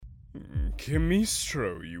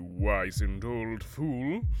Chemistro, you wizened old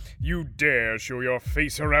fool. You dare show your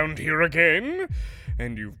face around here again?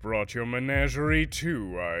 And you've brought your menagerie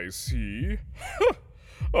too, I see.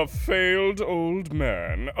 A failed old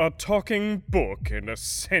man, a talking book, and a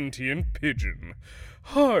sentient pigeon.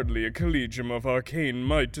 Hardly a collegium of arcane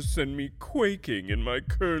might to send me quaking in my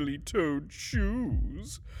curly-toed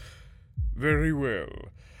shoes. Very well.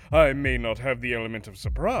 I may not have the element of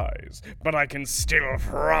surprise, but I can still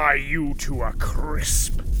fry you to a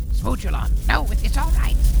crisp. Smoochulon, no, it's all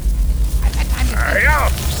right.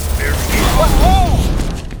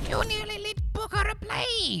 You nearly lit Booker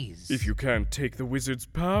ablaze. If you can't take the wizard's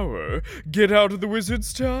power, get out of the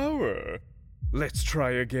wizard's tower. Let's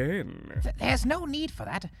try again. There's no need for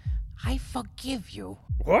that. I forgive you.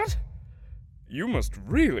 What? You must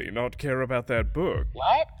really not care about that book.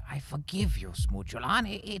 What? I forgive you,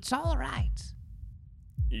 Smoochulon. It's all right.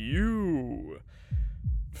 You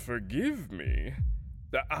forgive me?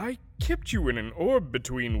 I kept you in an orb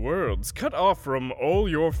between worlds, cut off from all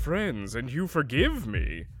your friends, and you forgive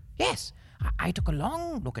me? Yes, I took a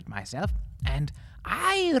long look at myself, and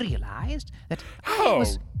I realized that How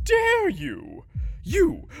dare you?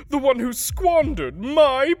 You, the one who squandered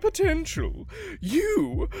my potential.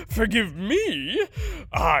 You forgive me?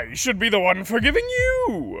 I should be the one forgiving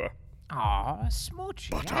you. Aw,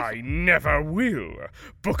 Smoochy. But I never will.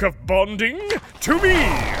 Book of Bonding, to me!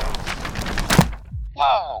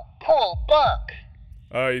 Whoa, pull book!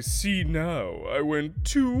 I see now I went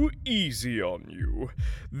too easy on you.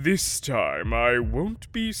 This time I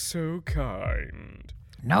won't be so kind.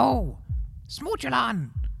 No,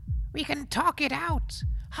 Smoochulon. We can talk it out.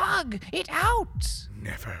 Hug it out.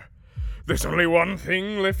 Never. There's only one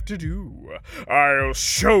thing left to do. I'll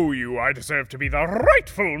show you I deserve to be the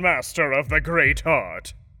rightful master of the great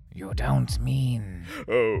art. You don't mean...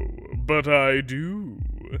 Oh, but I do.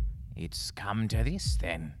 It's come to this,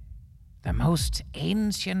 then. The most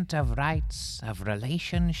ancient of rites of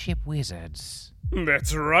relationship wizards.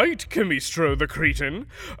 That's right, Chemistro the Cretin.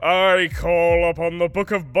 I call upon the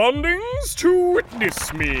Book of Bondings to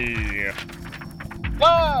witness me.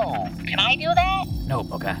 Whoa! Can I do that? No,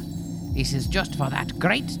 Booker. This is just for that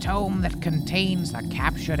great tome that contains the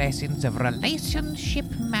captured essence of relationship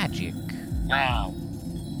magic. Wow.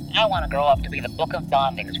 I want to grow up to be the Book of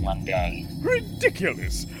Bondings one day.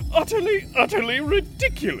 Ridiculous! Utterly, utterly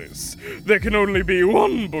ridiculous! There can only be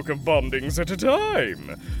one Book of Bondings at a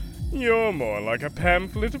time. You're more like a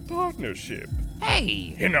pamphlet of partnership.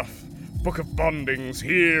 Hey! Enough! Book of Bondings,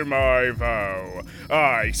 hear my vow.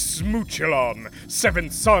 I, Smoochulon,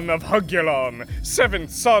 seventh son of Hugulon,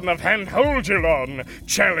 seventh son of Handholdulon,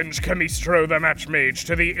 challenge Chemistro the Match Mage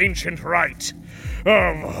to the ancient rite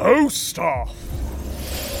of Hostoff.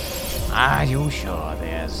 Are you sure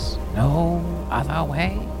there's no other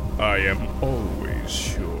way? I am always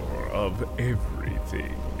sure of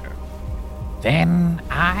everything. Then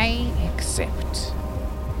I accept.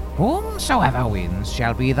 Whomsoever wins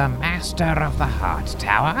shall be the master of the Heart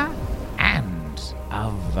Tower and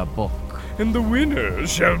of the book. And the winner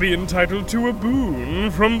shall be entitled to a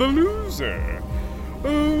boon from the loser.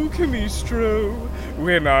 Oh, Chemistro,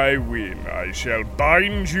 when I win, I shall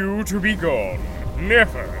bind you to be gone,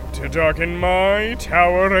 never to darken my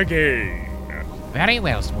tower again. Very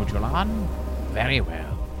well, Smoochulon. Very well.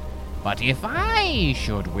 But if I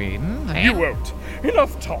should win, then... You won't.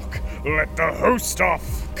 Enough talk. Let the Hostoff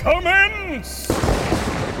commence!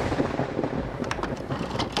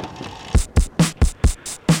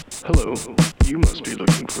 Hello, you must be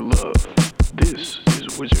looking for love. This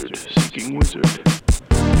is Wizard Seeking Wizard.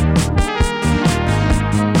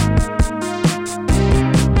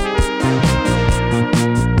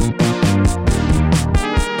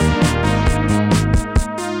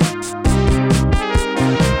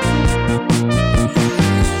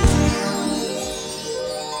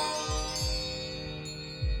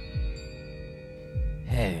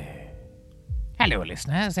 Hello,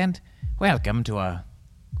 listeners, and welcome to a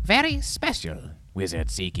very special Wizard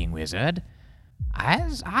Seeking Wizard.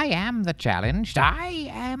 As I am the challenged, I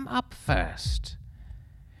am up first.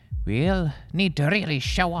 We'll need to really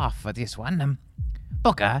show off for this one.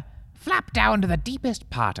 Booker, flap down to the deepest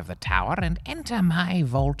part of the tower and enter my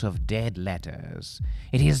vault of dead letters.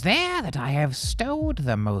 It is there that I have stowed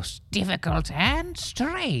the most difficult and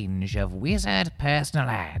strange of wizard personal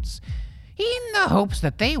ads, in the hopes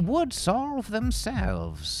that they would solve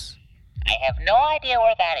themselves. I have no idea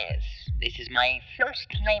where that is. This is my first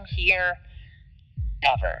time here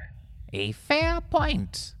ever. A fair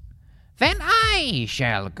point. Then I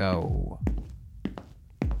shall go.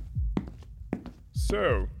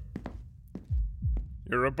 So,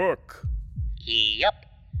 you're a book. Yep.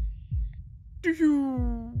 Do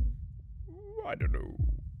you, I don't know,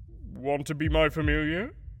 want to be my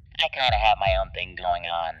familiar? I kind of have my own thing going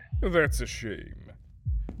on. That's a shame.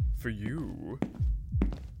 For you.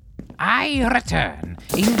 I return,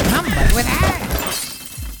 encumbered with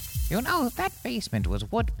ads. You know, that basement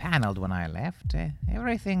was wood-paneled when I left.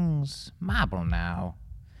 Everything's marble now.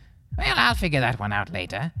 Well, I'll figure that one out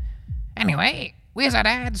later. Anyway, wizard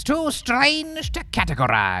ads too strange to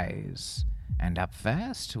categorize. And up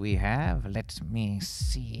first we have, let me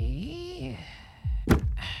see...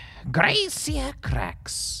 Gracia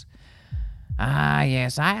Cracks. Ah,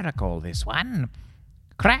 yes, I recall this one.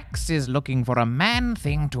 Cracks is looking for a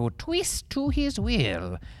man-thing to twist to his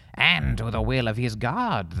will, and to the will of his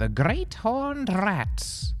god, the Great Horned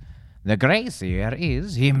Rat. The Gracier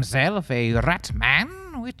is himself a rat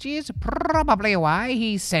man, which is probably why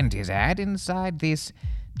he sent his ad inside this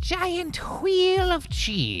giant wheel of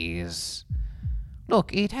cheese.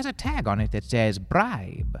 Look, it has a tag on it that says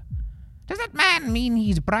bribe. Does that man mean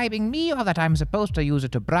he's bribing me, or that I'm supposed to use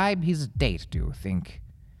it to bribe his date, do you think?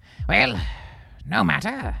 Well, no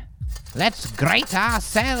matter. Let's grate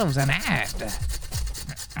ourselves an ad.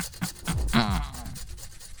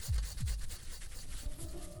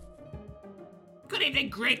 Good evening,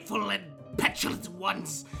 grateful and petulant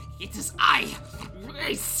ones. It is I,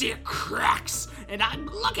 Gracia Cracks, and I'm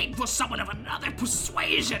looking for someone of another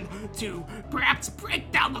persuasion to perhaps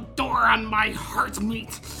break down the door on my heart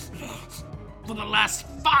meat. For the last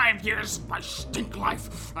 5 years of my stink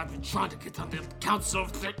life, I've been trying to get on the Council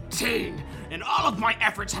of 13, and all of my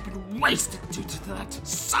efforts have been wasted due to that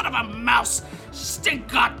son of a mouse,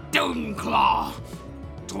 Stinkot Doonclaw.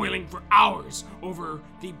 Toiling for hours over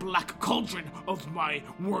the black cauldron of my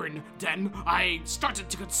warren den, I started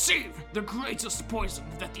to conceive the greatest poison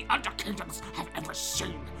that the Underkingdoms have ever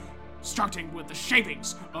seen. Starting with the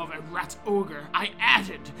shavings of a rat ogre, I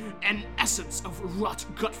added an essence of rot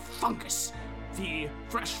gut fungus, the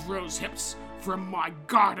fresh rose hips from my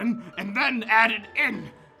garden, and then added in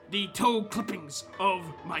the toe clippings of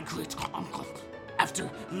my great uncle. After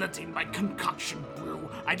letting my concoction brew,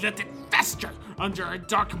 I let it fester under a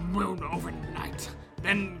dark moon overnight.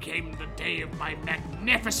 Then came the day of my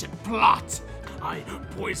magnificent plot. I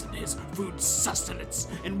poisoned his food sustenance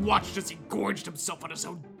and watched as he gorged himself on his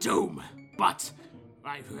own doom. But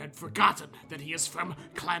I had forgotten that he is from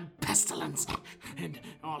Clan Pestilence, and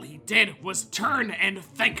all he did was turn and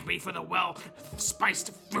thank me for the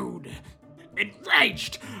well-spiced food.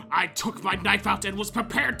 Enraged, I took my knife out and was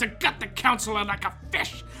prepared to gut the counselor like a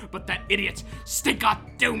fish, but that idiot,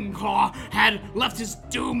 Stinkot Doonclaw, had left his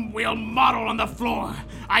doom wheel model on the floor.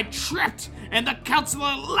 I tripped, and the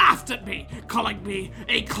counselor laughed at me, calling me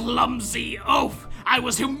a clumsy oaf. I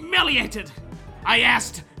was humiliated. I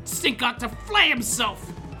asked Stinkot to flay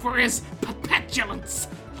himself for his petulance.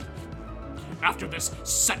 After this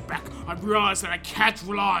setback, I realized that I can't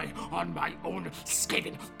rely on my own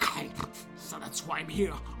scathing kind. So that's why I'm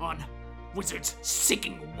here on Wizards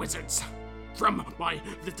Seeking Wizards. From my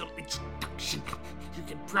little introduction, you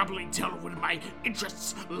can probably tell where my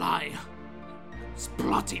interests lie. It's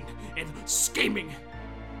plotting and scheming,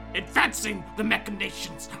 advancing the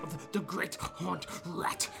machinations of the Great Horned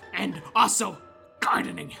Rat, and also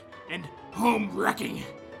gardening and home wrecking.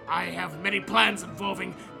 I have many plans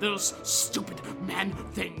involving those stupid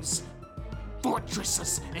man-things.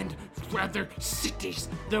 Fortresses and rather cities.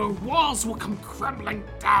 The walls will come crumbling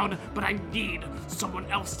down, but I need someone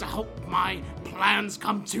else to help my plans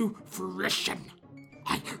come to fruition.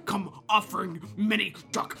 I come offering many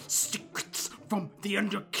dark secrets from the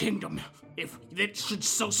Underkingdom. If it should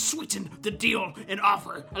so sweeten the deal and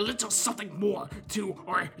offer a little something more to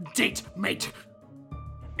our date mate.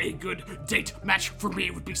 A good date match for me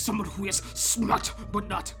would be someone who is smart, but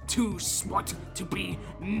not too smart to be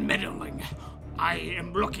meddling. I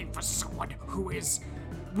am looking for someone who is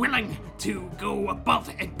willing to go above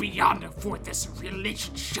and beyond for this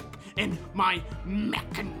relationship and my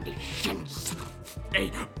machinations. A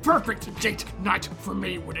perfect date night for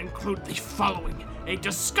me would include the following: a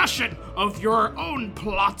discussion of your own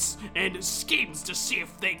plots and schemes to see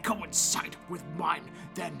if they coincide with mine.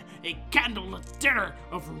 Then a candlelit dinner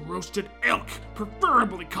of roasted elk,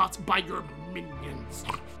 preferably caught by your minions.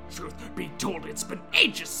 Truth be told, it's been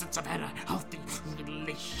ages since I've had a healthy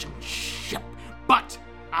relationship, but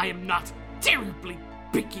I am not terribly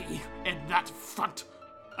picky in that front.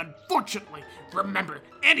 Unfortunately, remember,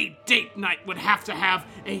 any date night would have to have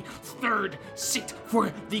a third seat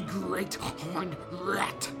for the Great Horned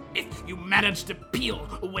Rat. If you manage to peel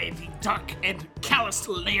away the dark and calloused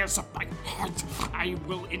layers of my heart, I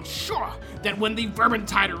will ensure that when the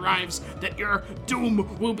Vermintide arrives, that your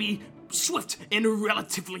doom will be swift and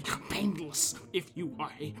relatively painless if you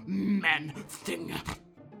are a man-thing.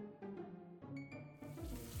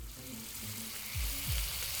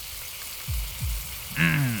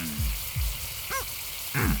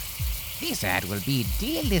 This ad will be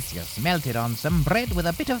delicious, melted on some bread with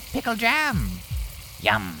a bit of pickle jam.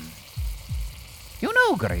 Yum. You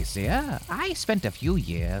know, Gracia, I spent a few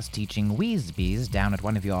years teaching whiz-bees down at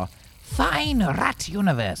one of your fine rat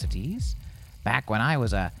universities, back when I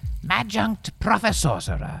was a adjunct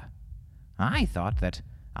professor. I thought that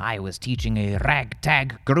I was teaching a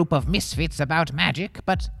ragtag group of misfits about magic,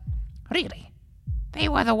 but really, they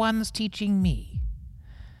were the ones teaching me.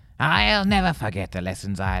 I'll never forget the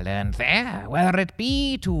lessons I learned there, whether it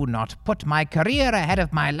be to not put my career ahead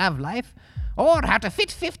of my love life, or how to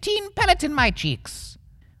fit 15 pellets in my cheeks.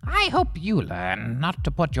 I hope you learn not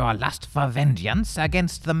to put your lust for vengeance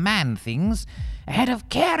against the man-things ahead of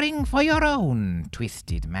caring for your own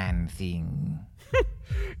twisted man-thing.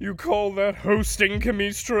 You call that hosting,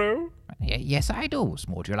 Camistro? Yes, I do,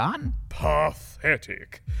 Smoochulon.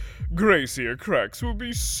 Pathetic. Gracia Cracks will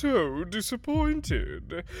be so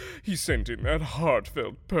disappointed. He sent in that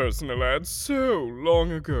heartfelt personal ad so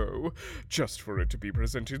long ago, just for it to be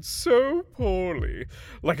presented so poorly,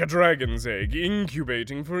 like a dragon's egg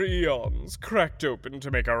incubating for eons, cracked open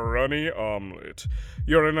to make a runny omelet.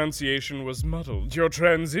 Your enunciation was muddled, your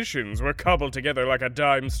transitions were cobbled together like a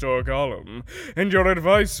dime store column, and your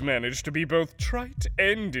advice managed to be both trite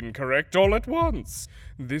and incorrect all at once.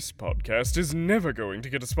 This podcast is never going to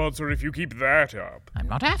get a sponsor if you keep that up. I'm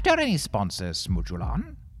not after any sponsors,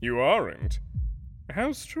 Smoochulon. You aren't?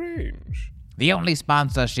 How strange. The only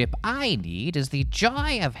sponsorship I need is the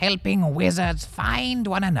joy of helping wizards find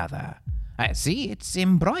one another. See, it's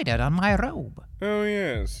embroidered on my robe. Oh,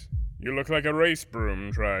 yes. You look like a race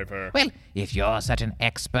broom driver. Well, if you're such an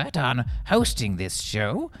expert on hosting this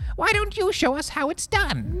show, why don't you show us how it's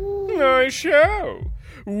done? I shall.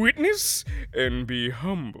 Witness and be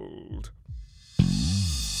humbled.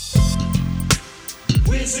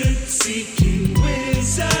 Wizard seeking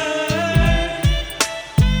wizard.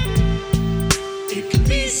 It can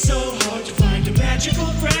be so hard to find a magical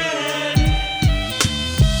friend.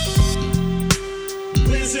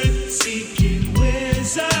 Wizard seeking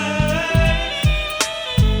wizard.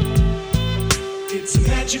 It's a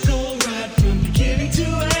magical ride from beginning to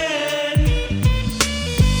end.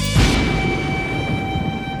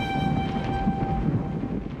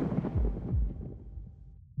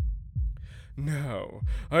 Now,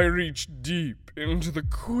 I reach deep into the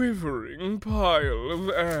quivering pile of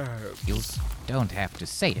ads. You don't have to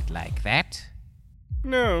say it like that.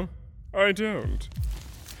 No, I don't.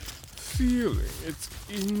 Feeling its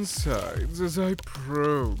insides as I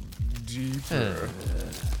probe deeper.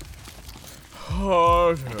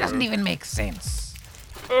 Harder. It doesn't even make sense.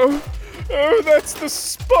 Oh, that's the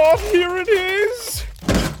spot. Here it is.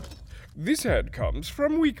 This ad comes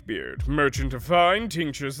from Weakbeard, merchant of fine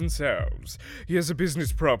tinctures and salves. He has a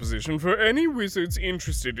business proposition for any wizards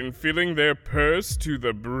interested in filling their purse to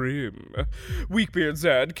the brim. Weakbeard's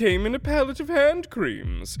ad came in a pallet of hand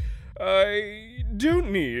creams. I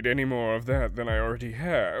don't need any more of that than I already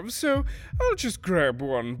have, so I'll just grab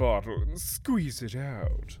one bottle and squeeze it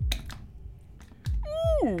out.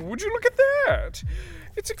 Ooh, would you look at that?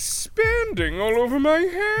 It's expanding all over my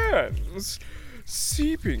hands,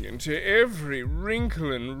 seeping into every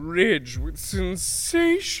wrinkle and ridge with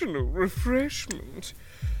sensational refreshment.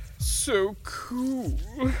 So cool,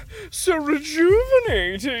 so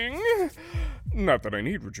rejuvenating. Not that I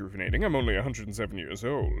need rejuvenating, I'm only 107 years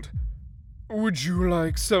old. Would you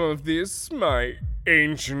like some of this, my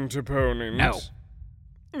ancient opponent? No.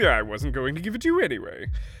 Yeah, I wasn't going to give it to you anyway.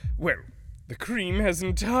 Well, the cream has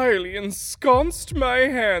entirely ensconced my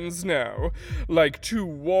hands now, like two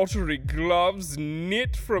watery gloves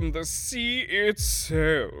knit from the sea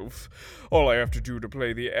itself. All I have to do to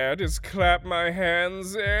play the ad is clap my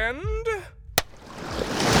hands and...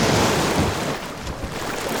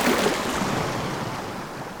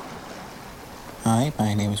 Hi,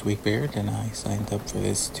 my name is Weakbeard, and I signed up for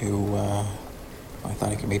this to, I thought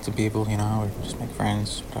I could meet some people, or just make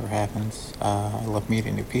friends, whatever happens. I love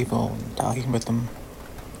meeting new people and talking with them.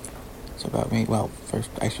 So about me, well, first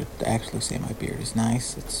I should actually say my beard is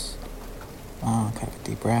nice. It's kind of a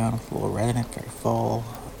deep brown with a little red in it, very full.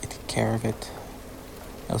 I take care of it.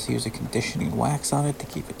 I also use a conditioning wax on it to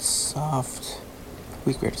keep it soft.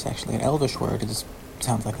 Weakbeard is actually an Elvish word. It just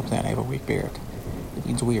sounds like I'm saying I have a weak beard. It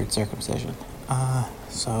means weird circumcision.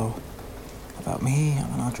 So about me,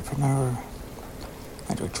 I'm an entrepreneur.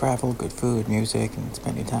 I enjoy travel, good food, music, and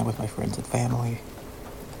spending time with my friends and family.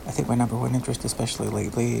 I think my number one interest, especially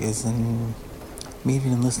lately, is in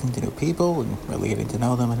meeting and listening to new people and really getting to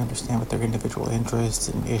know them and understand what their individual interests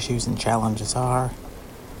and issues and challenges are.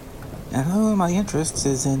 And my interest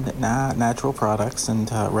is in natural products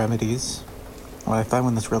and remedies. What I find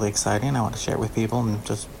when that's really exciting, I want to share it with people and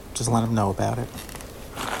just let them know about it.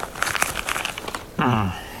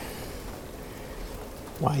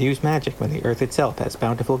 Why use magic when the earth itself has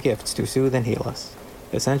bountiful gifts to soothe and heal us?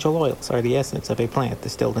 Essential oils are the essence of a plant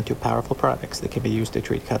distilled into powerful products that can be used to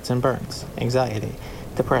treat cuts and burns, anxiety,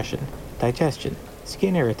 depression, digestion,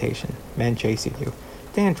 skin irritation, men chasing you,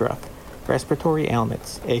 dandruff, respiratory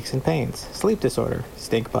ailments, aches and pains, sleep disorder,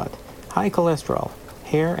 stink butt, high cholesterol,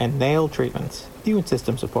 hair and nail treatments, immune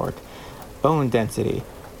system support, bone density,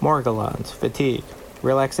 morgellons, fatigue,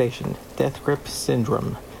 relaxation, death grip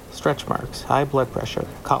syndrome, stretch marks, high blood pressure,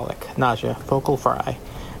 colic, nausea, focal fry,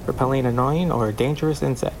 repelling annoying or dangerous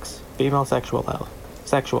insects, female sexual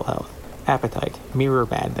health, appetite, mirror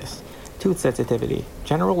madness, tooth sensitivity,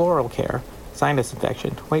 general oral care, sinus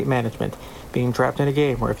infection, weight management, being trapped in a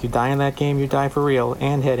game where if you die in that game, you die for real,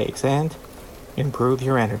 and headaches, and improve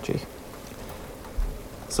your energy.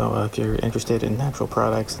 So if you're interested in natural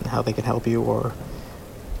products and how they can help you, or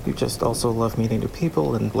you just also love meeting new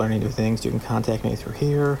people and learning new things, you can contact me through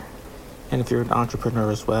here. And if you're an entrepreneur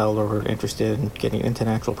as well, or interested in getting into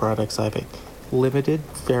natural products, I have a limited,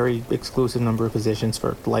 very exclusive number of positions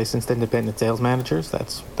for licensed independent sales managers.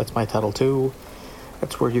 That's my title too.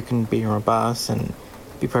 That's where you can be your own boss and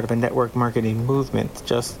be part of a network marketing movement.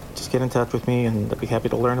 Just get in touch with me, and I'd be happy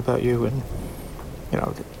to learn about you and,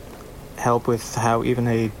 help with how even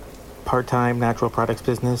a part-time natural products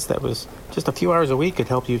business that was just a few hours a week could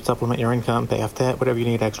help you supplement your income, pay off debt, whatever you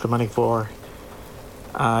need extra money for.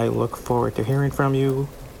 I look forward to hearing from you.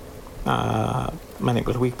 My name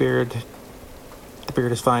was Weakbeard. The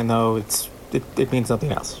beard is fine, though. It means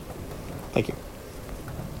something else. Thank you.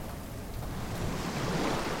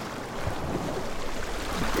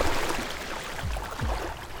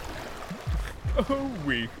 Oh,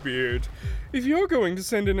 Weakbeard. If you're going to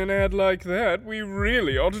send in an ad like that, we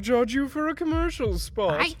really ought to charge you for a commercial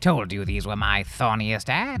spot. I told you these were my thorniest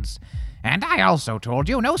ads. And I also told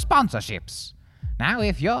you no sponsorships. Now,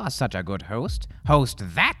 if you're such a good host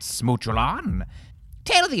that Smoochulon.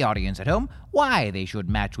 Tell the audience at home why they should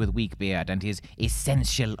match with Weakbeard and his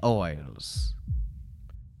essential oils.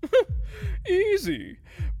 Easy.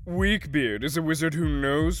 Weakbeard is a wizard who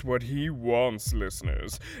knows what he wants,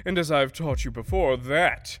 listeners. And as I've taught you before,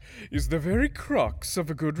 that is the very crux of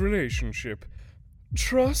a good relationship.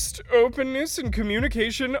 Trust, openness, and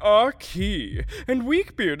communication are key, and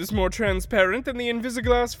Weakbeard is more transparent than the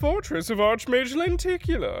Invisiglass fortress of Archmage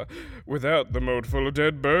Lenticular, without the moat full of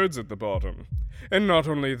dead birds at the bottom. And not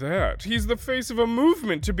only that, he's the face of a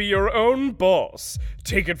movement to be your own boss.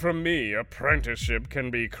 Take it from me, apprenticeship can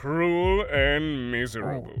be cruel and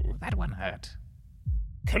miserable. Oh, that one hurt.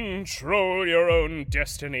 Control your own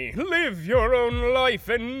destiny, live your own life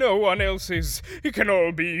and no one else's. It can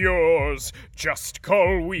all be yours. Just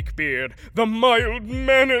call Weakbeard, the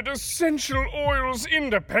mild-mannered Essential Oils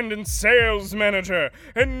independent sales manager,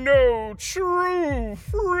 and know true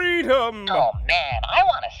freedom. Oh man, I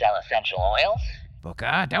want to sell essential oils.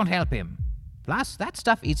 Booker, don't help him. Plus, that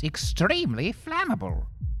stuff is extremely flammable.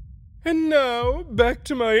 And now, back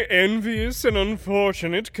to my envious and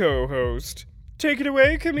unfortunate co-host. Take it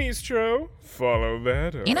away, Camistro. Follow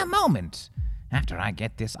that up. In a moment, after I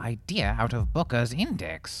get this idea out of Booker's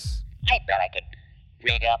index. I bet I could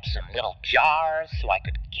rig up some little jars so I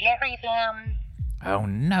could carry them. Oh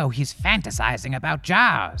no, he's fantasizing about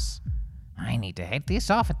jars. I need to head this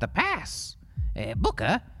off at the pass.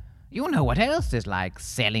 Booker, you know what else is like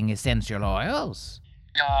selling essential oils?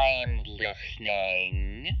 I'm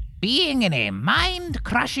listening. Being in a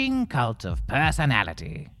mind-crushing cult of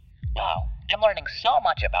personality. Wow, I'm learning so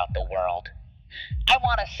much about the world. I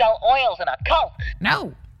want to sell oils in a cult.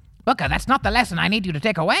 No, Booker, that's not the lesson I need you to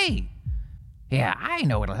take away. Here, I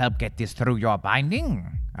know it'll help get this through your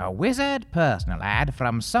binding. A wizard personal ad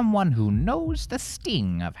from someone who knows the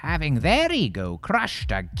sting of having their ego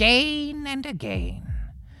crushed again and again.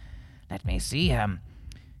 Let me see,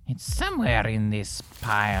 it's somewhere in this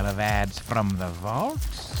pile of ads from the vault.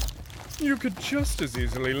 You could just as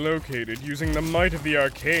easily locate it using the might of the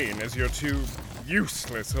arcane as your two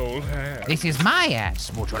useless old ads. This is my ad,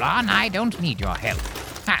 Smoochulon. I don't need your help.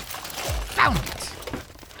 Ha! Found it.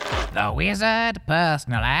 The wizard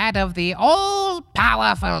personal ad of the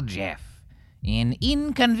all-powerful Jeff in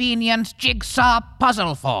inconvenient jigsaw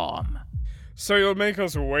puzzle form. So you'll make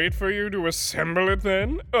us wait for you to assemble it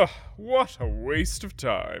then? Ugh, what a waste of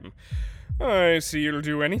time. I see you'll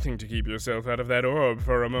do anything to keep yourself out of that orb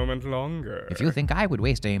for a moment longer. If you think I would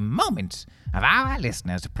waste a moment of our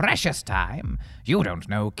listeners' precious time, you don't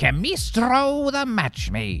know Chemistro the Match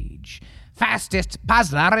Mage, fastest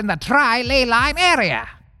puzzler in the Tri-Ley Line area.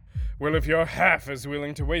 Well, if you're half as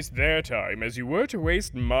willing to waste their time as you were to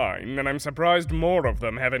waste mine, then I'm surprised more of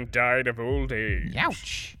them haven't died of old age.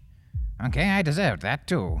 Ouch. Okay, I deserved that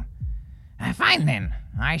too. Fine then.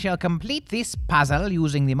 I shall complete this puzzle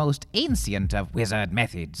using the most ancient of wizard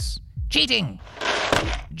methods. Cheating!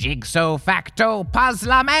 Jigsaw facto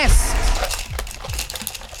puzzler mess!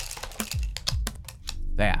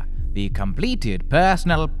 There, the completed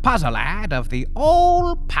personal puzzle ad of the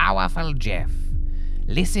all-powerful Jeff.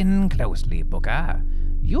 Listen closely, Booker.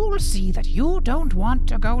 You'll see that you don't want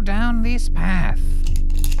to go down this path.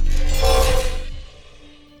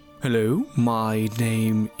 Hello, my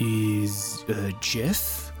name is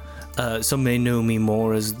Jeff. Some may know me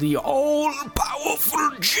more as the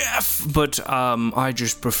all-powerful Jeff, but I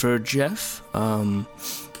just prefer Jeff.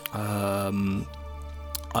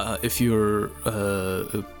 If you're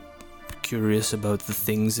curious about the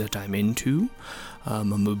things that I'm into,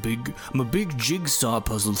 I'm a big jigsaw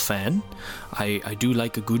puzzle fan. I do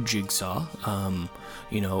like a good jigsaw.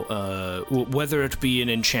 Whether it be an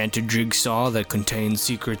enchanted jigsaw that contains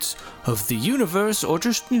secrets of the universe or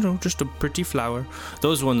just a pretty flower.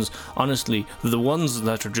 Those ones, honestly, the ones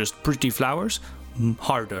that are just pretty flowers,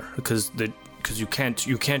 harder because you can't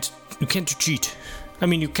cheat. I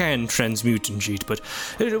mean, you can transmute and cheat, but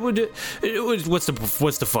it would what's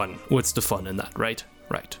the fun? What's the fun in that, right?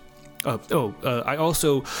 Right. I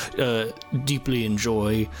also deeply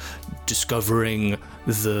enjoy discovering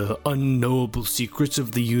the unknowable secrets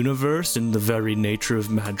of the universe and the very nature of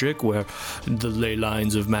magic, where the ley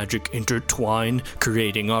lines of magic intertwine,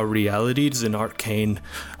 creating our realities and arcane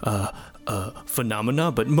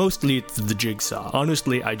phenomena, but mostly it's the jigsaw.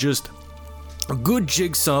 Honestly, a good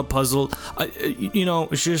jigsaw puzzle,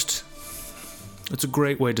 it's a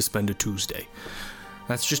great way to spend a Tuesday.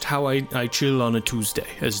 That's just how I chill on a Tuesday,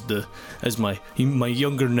 as my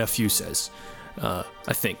younger nephew says.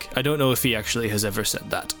 I think. I don't know if he actually has ever said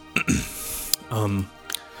that.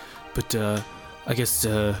 But I guess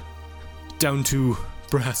down to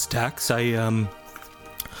brass tacks, I'm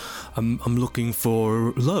looking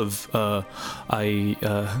for love.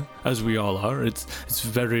 As we all are. It's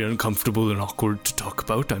very uncomfortable and awkward to talk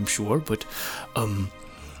about, I'm sure, but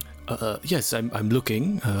yes, I'm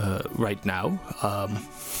looking right now.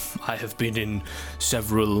 I have been in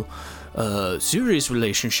several serious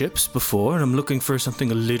relationships before, and I'm looking for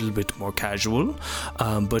something a little bit more casual.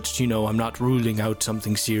 But I'm not ruling out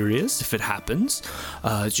something serious if it happens.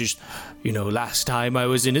 It's just, last time I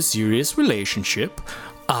was in a serious relationship,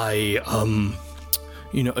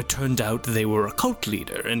 it turned out they were a cult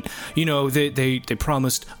leader, and, they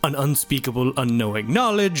promised an unspeakable, unknowing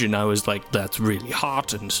knowledge, and I was like, that's really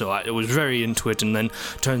hot, and so I was very into it, and then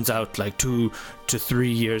turns out, like, 2 to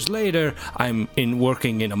 3 years later, I'm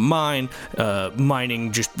working in a mine,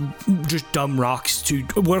 mining just dumb rocks to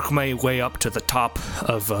work my way up to the top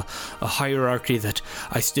of a hierarchy that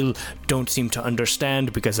I still don't seem to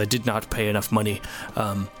understand because I did not pay enough money,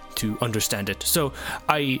 to understand it. So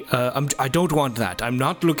I don't want that. I'm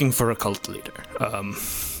not looking for a cult leader.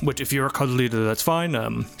 But if you're a cult leader, that's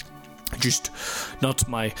fine. Just not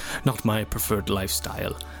my preferred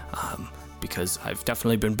lifestyle. Because I've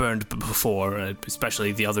definitely been burned before,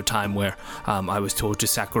 especially the other time where I was told to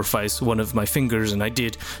sacrifice one of my fingers, and I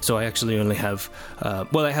did. So I actually only have,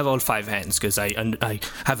 I have all 5 hands because I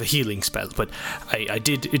have a healing spell. But it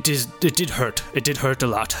did hurt. It did hurt a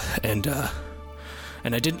lot,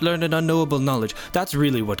 and I didn't learn an unknowable knowledge. That's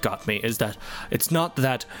really what got me, is that it's not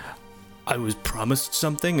that I was promised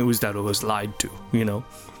something, it was that I was lied to,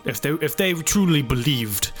 If they truly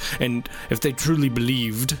believed, and if they truly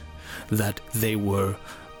believed that they were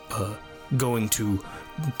going to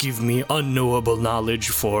give me unknowable knowledge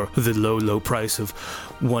for the low price of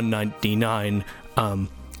 $1.99,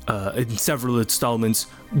 in several installments,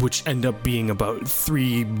 which end up being about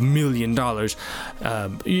 $3 million. I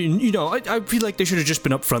feel like they should have just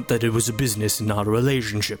been upfront that it was a business and not a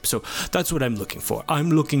relationship. So that's what I'm looking for. I'm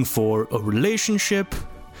looking for a relationship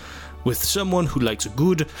with someone who likes a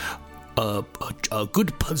good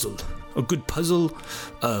puzzle. A good puzzle,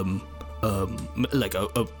 like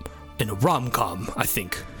in a rom-com, I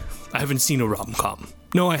think. I haven't seen a rom-com.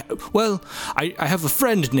 No, I have a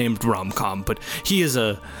friend named Rom-Com, but he's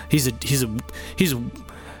a golem.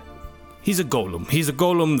 He's a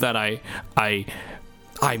golem that I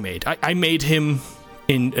made. I made him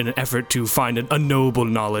in an effort to find an unknowable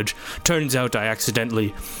knowledge. Turns out I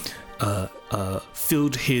accidentally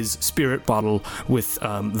filled his spirit bottle with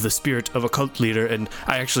the spirit of a cult leader, and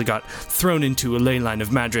I actually got thrown into a ley line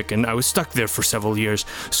of magic, and I was stuck there for several years.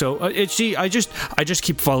 So I just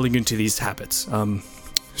keep falling into these habits.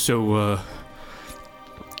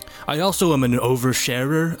 I also am an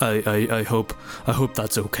oversharer. I hope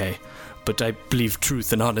that's okay, but I believe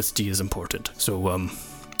truth and honesty is important. So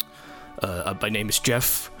my name is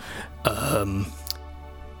Jeff.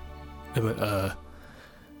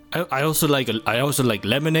 I also like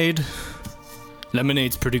lemonade.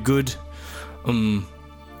 Lemonade's pretty good.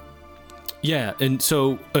 Yeah, and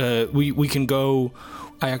so we can go.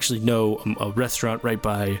 I actually know a restaurant right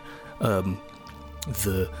by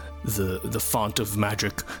the font of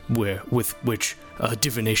magic with which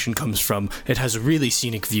divination comes from. It has a really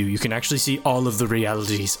scenic view. You can actually see all of the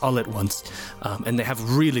realities all at once, and they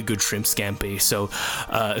have really good shrimp scampi. So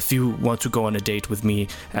if you want to go on a date with me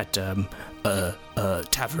at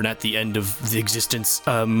tavern at the end of the existence,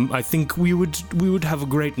 I think we would have a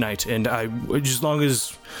great night, and as long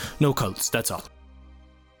as no cults, that's all.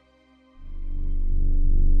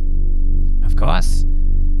 Of course,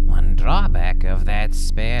 one drawback of that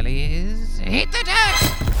spell is hit the deck!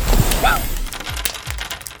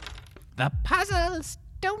 The puzzles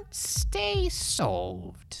don't stay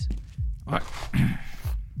solved.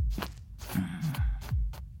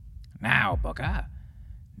 Now, Booker,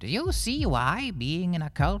 do you see why being in a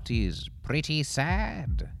cult is pretty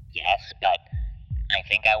sad? Yes, but I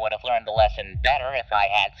think I would have learned the lesson better if I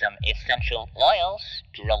had some essential oils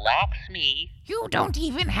to relax me. You don't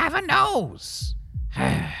even have a nose!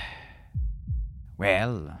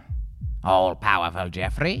 Well, all-powerful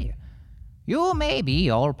Jeffrey, you may be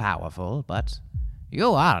all-powerful, but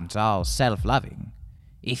you aren't all self-loving.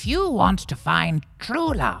 If you want to find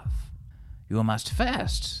true love, you must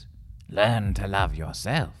first learn to love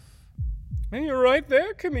yourself. And you're right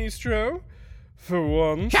there, Camistro. For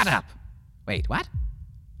once. Shut up! Wait, what?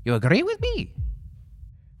 You agree with me?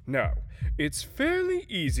 No. It's fairly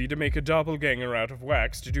easy to make a doppelganger out of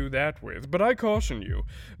wax to do that with, but I caution you,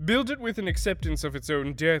 build it with an acceptance of its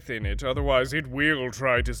own death in it, otherwise it will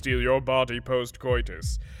try to steal your body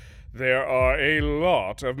post-coitus. There are a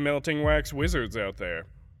lot of melting wax wizards out there.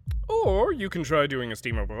 Or you can try doing a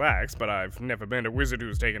steamable wax, but I've never been a wizard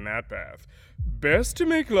who's taken that path. Best to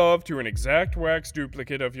make love to an exact wax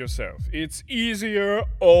duplicate of yourself. It's easier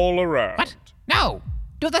all around. What? No!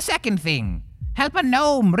 Do the second thing. Help a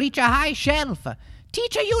gnome reach a high shelf.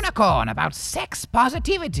 Teach a unicorn about sex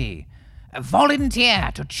positivity. Volunteer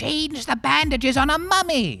to change the bandages on a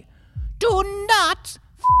mummy. Do not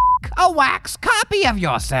f*** a wax copy of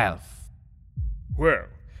yourself. Well,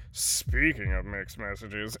 speaking of mixed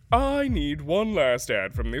messages, I need one last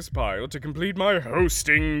ad from this pile to complete my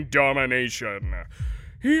hosting domination.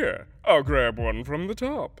 Here, I'll grab one from the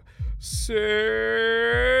top.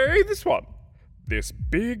 Say this one. This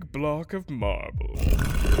big block of marble.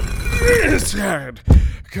 This ad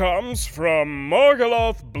comes from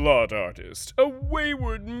Morgaloth Blood Artist, a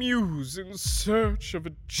wayward muse in search of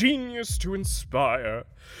a genius to inspire.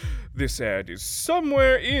 This ad is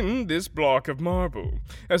somewhere in this block of marble.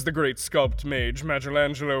 As the great sculpt mage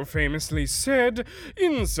Michelangelo famously said,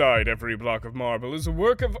 inside every block of marble is a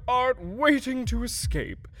work of art waiting to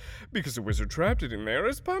escape, because a wizard trapped it in there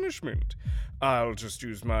as punishment. I'll just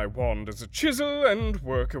use my wand as a chisel and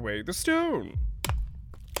work away the stone.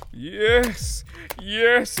 Yes,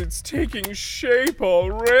 it's taking shape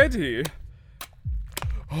already.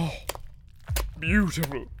 Oh,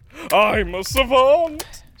 beautiful. I'm a savant.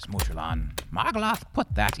 Smoochulon, Morgaloth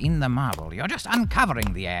put that in the marble. You're just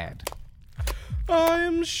uncovering the ad.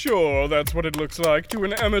 I'm sure that's what it looks like to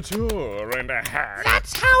an amateur and a hack.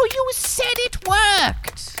 That's how you said it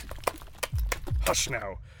worked. Hush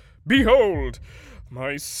now. Behold,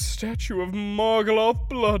 my statue of Morgaloth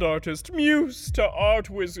Blood Artist, muse to art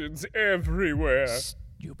wizards everywhere.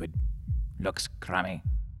 Stupid. Looks crummy.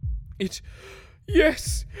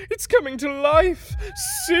 Yes, it's coming to life.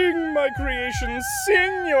 Sing, my creation,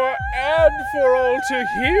 sing your ad for all to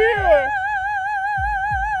hear.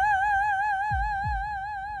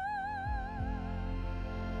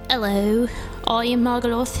 Hello, I am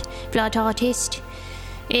Morgaloth, Blood Artist.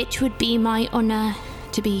 It would be my honor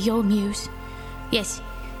to be your muse. Yes,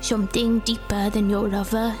 something deeper than your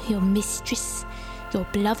lover, your mistress, your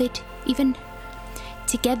beloved, even.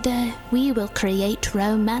 Together, we will create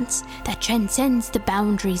romance that transcends the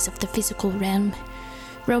boundaries of the physical realm.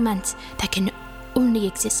 Romance that can only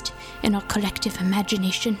exist in our collective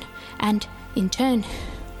imagination and, in turn,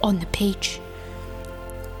 on the page.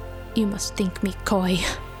 You must think me coy,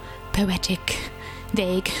 poetic,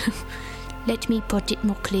 vague. Let me put it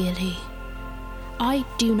more clearly. I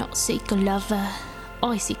do not seek a lover,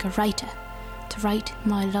 I seek a writer to write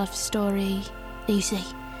my love story. You see,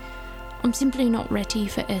 I'm simply not ready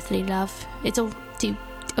for earthly love. It's all too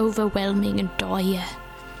overwhelming and dire.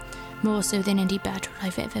 More so than any battle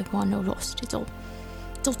I've ever won or lost. It's all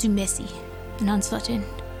too messy and uncertain.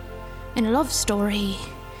 In a love story,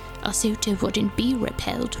 a suitor wouldn't be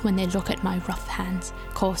repelled when they look at my rough hands,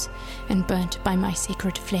 coarse and burnt by my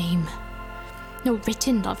sacred flame. No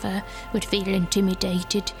written lover would feel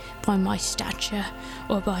intimidated by my stature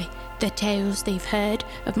or by the tales they've heard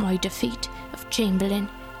of my defeat of Chamberlain,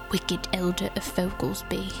 wicked elder of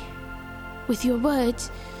Foglesby. With your words,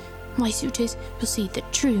 my suitors will see the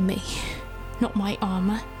true me, not my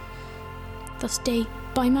armour. They'll stay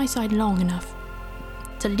by my side long enough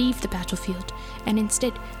to leave the battlefield and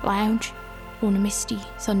instead lounge on a misty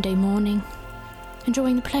Sunday morning,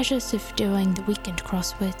 enjoying the pleasures of doing the weekend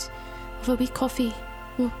crosswords, of a wee coffee,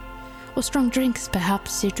 or strong drinks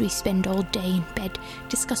perhaps, should we spend all day in bed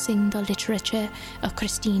discussing the literature of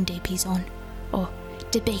Christine de Pizan, or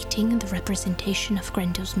debating the representation of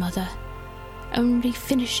Grendel's mother, only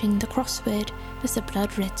finishing the crossword as the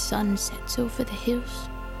blood-red sun sets over the hills.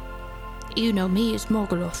 You know me as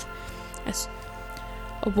Morgoloth, as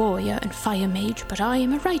a warrior and fire mage, but I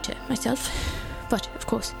am a writer myself. But, of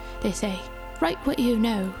course, they say, write what you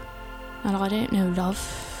know, and I don't know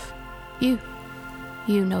love.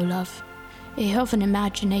 You know love. You have an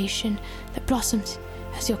imagination that blossoms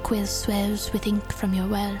as your quill swells with ink from your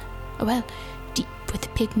well, a well deep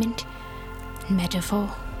with pigment and metaphor.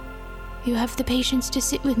 You have the patience to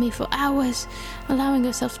sit with me for hours, allowing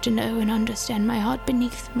yourself to know and understand my heart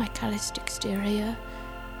beneath my calloused exterior.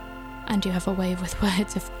 And you have a way with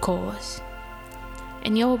words, of course.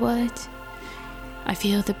 In your words, I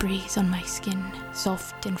feel the breeze on my skin,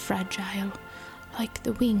 soft and fragile, like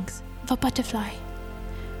the wings of a butterfly,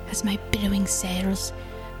 as my billowing sails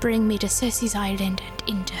bring me to Circe's island and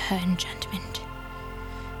into her enchantment.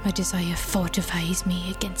 My desire fortifies me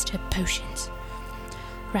against her potions.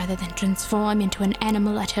 Rather than transform into an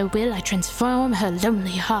animal at her will, I transform her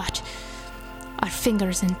lonely heart. Our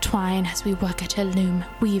fingers entwine as we work at her loom,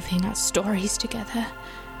 weaving our stories together.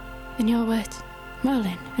 In your words,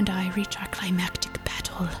 Merlin and I reach our climactic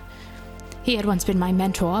battle. He had once been my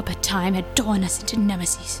mentor, but time had torn us into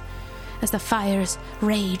nemesis. As the fires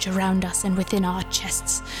rage around us and within our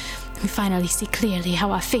chests, we finally see clearly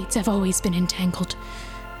how our fates have always been entangled.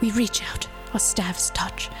 We reach out, our staffs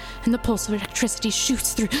touch, and the pulse of electricity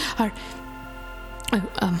shoots through our...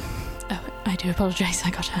 I do apologize.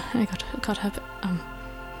 I got up.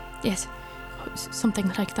 Yes, something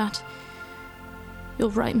like that.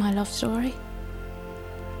 You'll write my love story,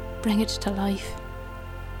 bring it to life,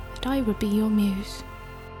 and I will be your muse.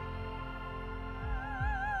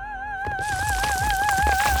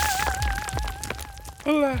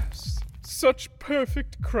 Alas, such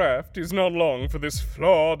perfect craft is not long for this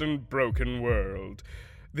flawed and broken world.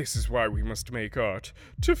 This is why we must make art,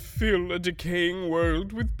 to fill a decaying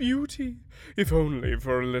world with beauty, if only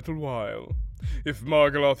for a little while. If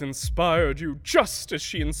Morgoloth inspired you just as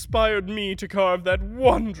she inspired me to carve that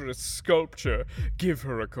wondrous sculpture, give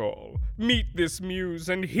her a call, meet this muse,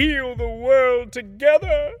 and heal the world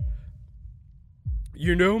together!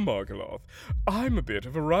 You know, Morgoloth, I'm a bit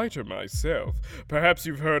of a writer myself. Perhaps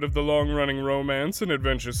you've heard of the long-running romance and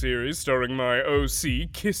adventure series starring my OC,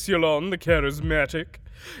 Kissulon the Charismatic.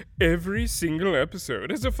 Every single episode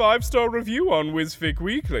has a 5-star review on WizFic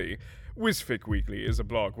Weekly. WizFic Weekly is a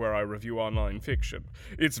blog where I review online fiction.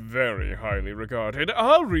 It's very highly regarded.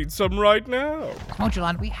 I'll read some right now.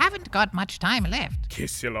 Modulon, we haven't got much time left.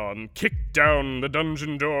 Kissulon kicked down the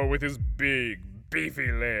dungeon door with his big,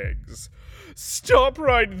 beefy legs. Stop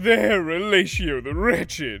right there, Relatio the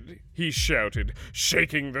Wretched, he shouted,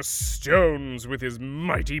 shaking the stones with his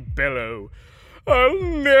mighty bellow. I'll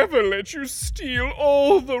never let you steal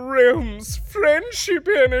all the realm's friendship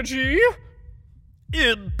energy.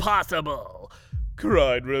 Impossible,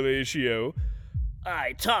 cried Relatio.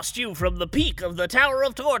 I tossed you from the peak of the Tower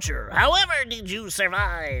of Torture. However did you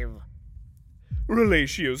survive?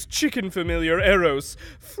 Relatio's chicken familiar Eros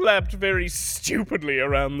flapped very stupidly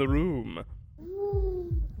around the room.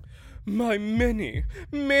 My many,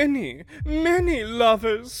 many, many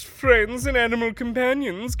lovers, friends, and animal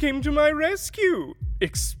companions came to my rescue,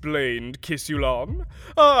 explained Kissulon.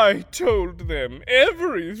 I told them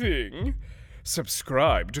everything.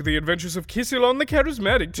 Subscribe to the Adventures of Kissulon the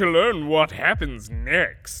Charismatic to learn what happens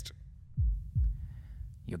next.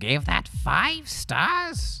 You gave that 5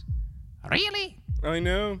 stars? Really? I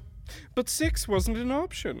know, but 6 wasn't an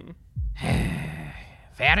option.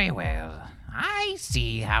 Very well. I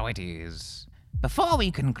see how it is. Before we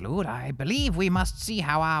conclude, I believe we must see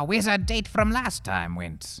how our wizard date from last time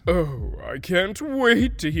went. Oh, I can't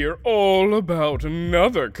wait to hear all about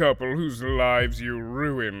another couple whose lives you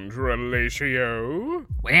ruined, Relatio.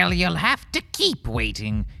 Well, you'll have to keep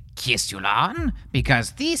waiting, Kistulon,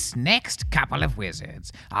 because this next couple of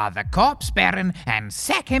wizards are the Corpse Baron and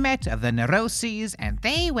Sekhmet of the Neuroses, and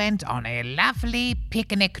they went on a lovely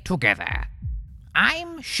picnic together.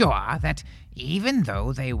 I'm sure that even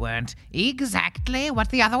though they weren't exactly what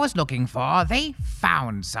the other was looking for, they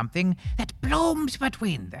found something that bloomed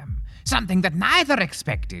between them, something that neither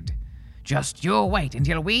expected. Just you wait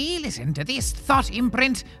until we listen to this thought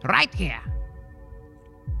imprint right here.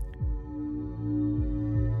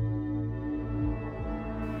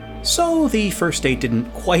 So the first date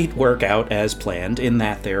didn't quite work out as planned, in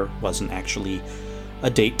that there wasn't actually a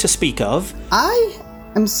date to speak of. I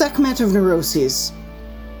am Sekhmet of Neuroses,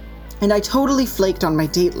 and I totally flaked on my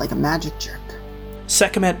date like a magic jerk.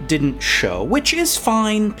 Sekhmet didn't show, which is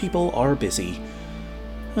fine, people are busy.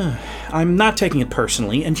 I'm not taking it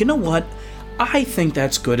personally, and you know what? I think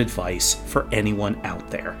that's good advice for anyone out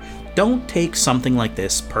there. Don't take something like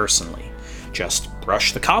this personally. Just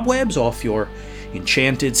brush the cobwebs off your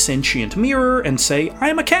enchanted sentient mirror and say,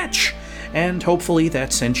 I'm a catch! And hopefully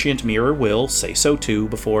that sentient mirror will say so too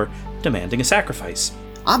before demanding a sacrifice.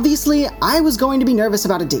 Obviously, I was going to be nervous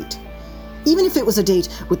about a date. Even if it was a date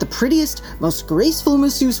with the prettiest, most graceful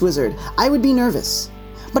masseuse wizard, I would be nervous.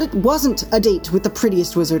 But it wasn't a date with the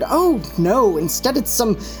prettiest wizard. Oh no, instead it's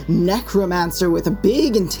some necromancer with a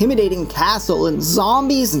big, intimidating castle and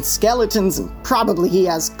zombies and skeletons, and probably he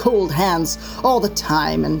has cold hands all the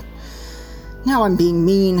time, and now I'm being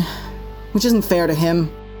mean, which isn't fair to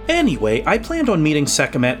him. Anyway, I planned on meeting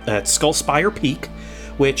Sekhmet at Skullspire Peak,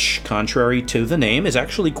 which, contrary to the name, is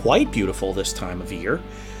actually quite beautiful this time of year.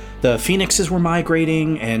 The phoenixes were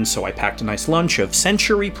migrating, and so I packed a nice lunch of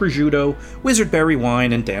century prosciutto, wizardberry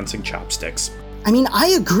wine, and dancing chopsticks. I mean, I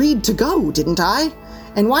agreed to go, didn't I?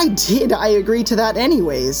 And why did I agree to that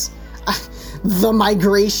anyways? The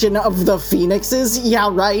migration of the phoenixes? Yeah,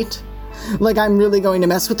 right. Like I'm really going to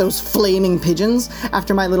mess with those flaming pigeons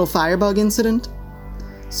after my little firebug incident?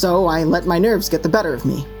 So I let my nerves get the better of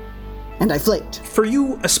me. And I flaked. For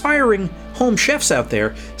you aspiring home chefs out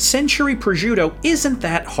there, century prosciutto isn't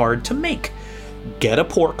that hard to make. Get a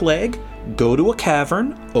pork leg, go to a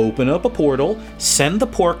cavern, open up a portal, send the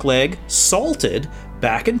pork leg, salted,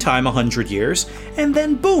 back in time 100 years, and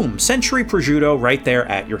then boom, century prosciutto right there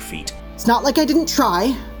at your feet. It's not like I didn't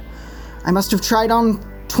try. I must have tried on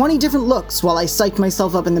 20 different looks while I psyched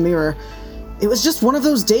myself up in the mirror. It was just one of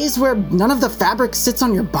those days where none of the fabric sits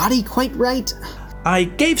on your body quite right. I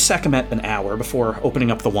gave Sekhmet an hour before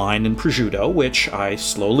opening up the wine and prosciutto, which I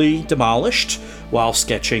slowly demolished while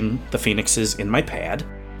sketching the phoenixes in my pad.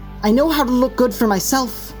 I know how to look good for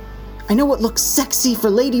myself. I know what looks sexy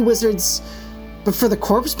for lady wizards. But for the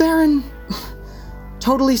Corpse Baron?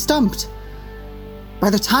 Totally stumped.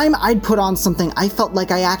 By the time I'd put on something I felt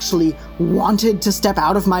like I actually wanted to step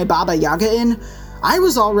out of my Baba Yaga in, I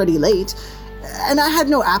was already late, and I had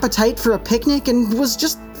no appetite for a picnic and was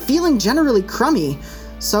just feeling generally crummy,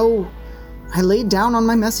 so I laid down on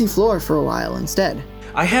my messy floor for a while instead.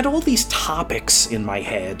 I had all these topics in my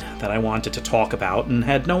head that I wanted to talk about and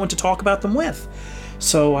had no one to talk about them with,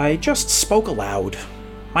 so I just spoke aloud.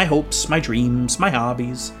 My hopes, my dreams, my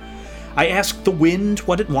hobbies. I asked the wind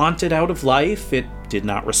what it wanted out of life. It did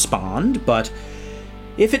not respond, but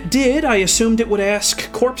if it did, I assumed it would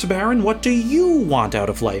ask, Corpse Baron, what do you want out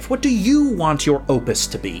of life? What do you want your opus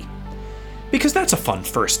to be? Because that's a fun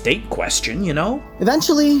first date question, you know?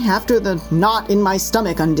 Eventually, after the knot in my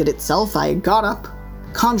stomach undid itself, I got up,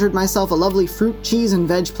 conjured myself a lovely fruit, cheese, and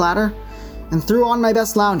veg platter, and threw on my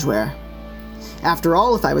best loungewear. After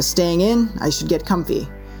all, if I was staying in, I should get comfy.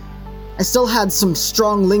 I still had some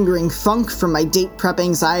strong lingering funk from my date prep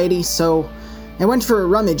anxiety, so I went for a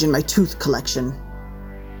rummage in my tooth collection.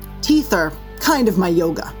 Teeth are kind of my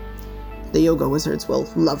yoga. The yoga wizards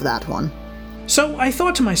will love that one. So I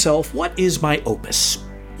thought to myself, what is my opus?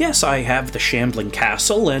 Yes, I have the Shambling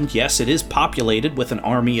Castle, and yes, it is populated with an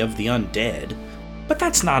army of the undead. But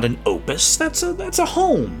that's not an opus, that's a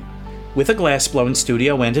home. With a glass-blowing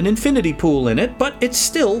studio and an infinity pool in it, but it's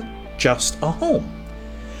still just a home.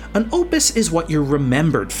 An opus is what you're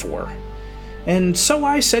remembered for. And so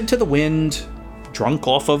I said to the wind, drunk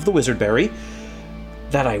off of the wizardberry,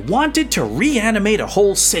 that I wanted to reanimate a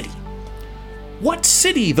whole city. What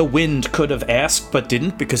city, the wind could have asked, but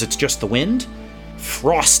didn't because it's just the wind?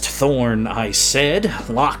 Frostthorn, I said,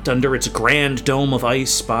 locked under its grand dome of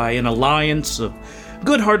ice by an alliance of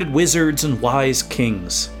good-hearted wizards and wise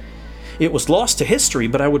kings. It was lost to history,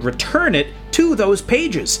 but I would return it to those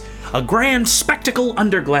pages. A grand spectacle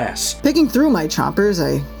under glass. Picking through my chompers,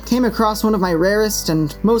 I came across one of my rarest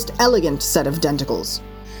and most elegant set of denticles.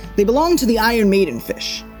 They belong to the Iron Maiden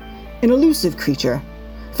fish, an elusive creature,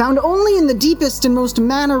 found only in the deepest and most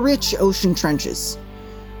mana-rich ocean trenches.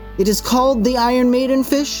 It is called the Iron Maiden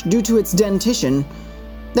fish due to its dentition,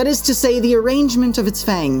 that is to say, the arrangement of its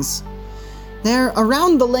fangs. They're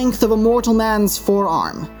around the length of a mortal man's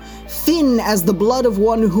forearm, thin as the blood of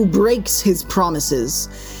one who breaks his promises,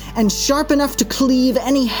 and sharp enough to cleave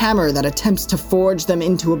any hammer that attempts to forge them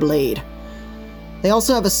into a blade. They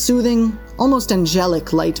also have a soothing, almost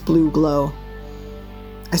angelic light blue glow.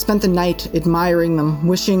 I spent the night admiring them,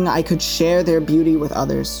 wishing I could share their beauty with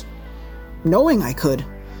others. Knowing I could.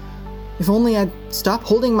 If only I'd stop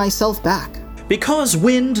holding myself back. Because,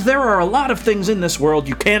 Wind, there are a lot of things in this world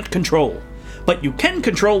you can't control. But you can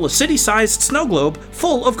control a city-sized snow globe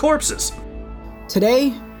full of corpses.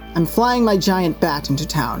 Today, I'm flying my giant bat into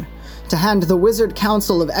town to hand the Wizard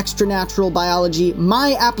Council of Extranatural Biology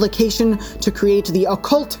my application to create the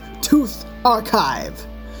Occult Tooth Archive.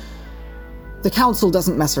 The council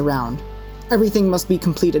doesn't mess around. Everything must be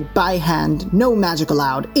completed by hand, no magic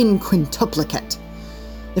allowed, in quintuplicate.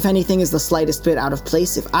 If anything is the slightest bit out of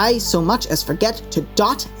place, if I so much as forget to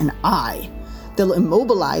dot an I, they'll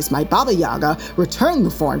immobilize my Baba Yaga, return the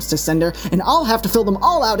forms to sender, and I'll have to fill them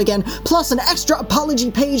all out again, plus an extra apology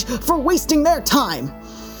page for wasting their time.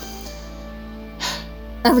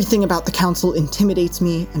 Everything about the council intimidates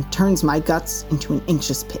me and turns my guts into an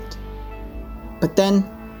anxious pit. But then,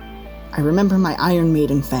 I remember my Iron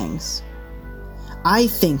Maiden fangs. I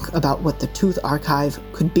think about what the Tooth Archive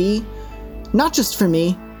could be, not just for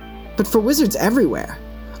me, but for wizards everywhere.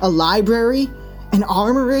 A library, an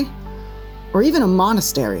armory, or even a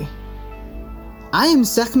monastery. I am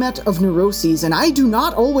Sekhmet of Neuroses, and I do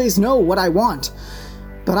not always know what I want.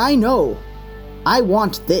 But I know I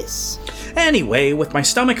want this. Anyway, with my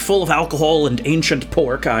stomach full of alcohol and ancient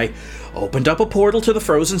pork, I opened up a portal to the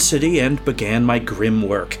frozen city and began my grim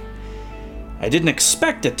work. I didn't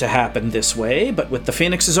expect it to happen this way, but with the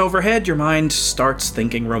phoenixes overhead, your mind starts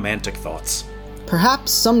thinking romantic thoughts.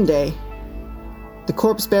 Perhaps someday, the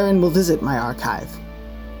Corpse Baron will visit my archive,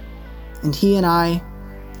 and he and I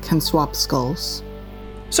can swap skulls.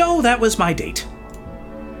 So that was my date.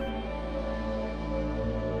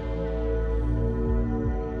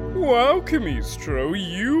 Wow, Camistro,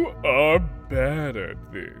 you are bad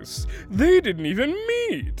at this. They didn't even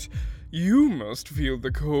meet. You must feel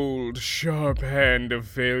the cold, sharp hand of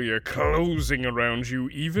failure closing around you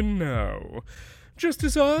even now. Just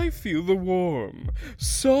as I feel the warm,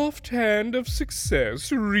 soft hand of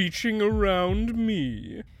success reaching around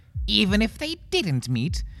me. Even if they didn't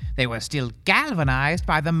meet, they were still galvanized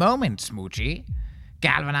by the moment, Smoochie.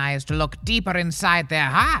 Galvanized to look deeper inside their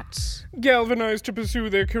hearts. Galvanized to pursue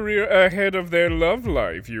their career ahead of their love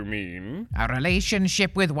life, you mean? A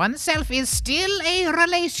relationship with oneself is still a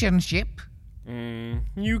relationship.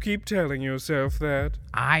 You keep telling yourself that.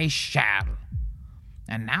 I shall.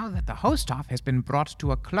 And now that the host off has been brought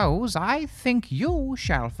to a close, I think you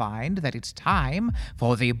shall find that it's time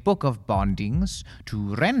for the Book of Bondings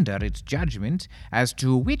to render its judgment as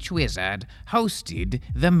to which wizard hosted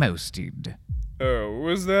the mosted. Oh,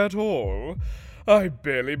 was that all? I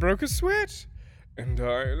barely broke a sweat. And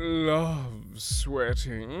I love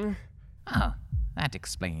sweating. Oh, that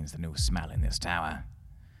explains the new smell in this tower.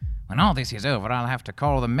 When all this is over, I'll have to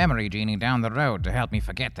call the memory genie down the road to help me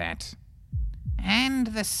forget that. And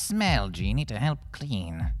the smell genie to help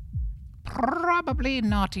clean. Probably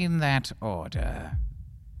not in that order.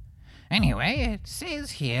 Anyway, it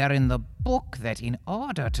says here in the book that in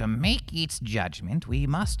order to make its judgment, we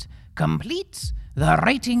must complete the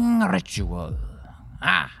rating ritual.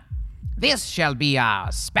 This shall be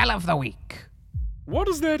our spell of the week. What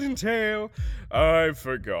does that entail? I've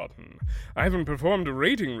forgotten. I haven't performed a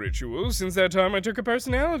rating ritual since that time I took a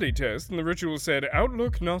personality test and the ritual said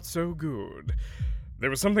outlook not so good. There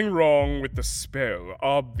was something wrong with the spell,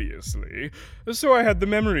 obviously, so I had the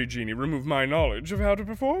memory genie remove my knowledge of how to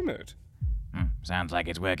perform it. Sounds like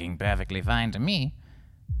it's working perfectly fine to me.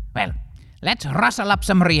 Well, let's rustle up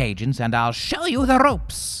some reagents and I'll show you the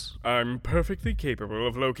ropes. I'm perfectly capable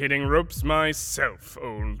of locating ropes myself,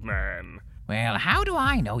 old man. Well, how do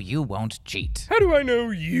I know you won't cheat? How do I know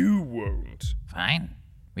you won't? Fine.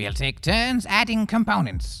 We'll take turns adding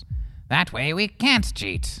components. That way we can't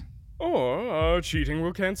cheat. Or our cheating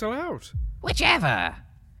will cancel out. Whichever.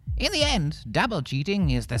 In the end, double cheating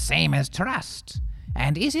is the same as trust.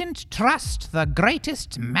 And isn't trust the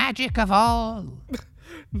greatest magic of all?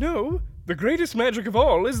 No, the greatest magic of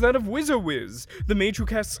all is that of Wizarwiz, the mage who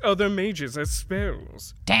casts other mages as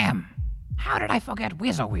spells. Damn! How did I forget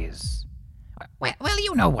Wizarwiz? Well,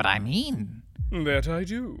 you know what I mean. That I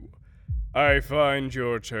do. I find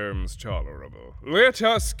your terms tolerable. Let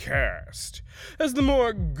us cast. As the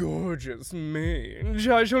more gorgeous mage,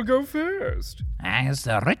 I shall go first. As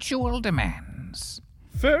the ritual demands.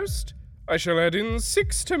 First, I shall add in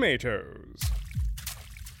 6 tomatoes.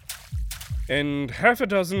 And half a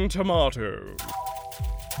dozen tomatoes.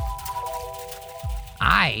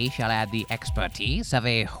 I shall add the expertise of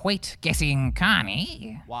a weight-guessing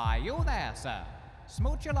carny. Why, you there, sir.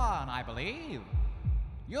 Smooch-alon, I believe.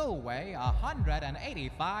 You weigh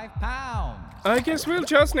 185 pounds. I guess we'll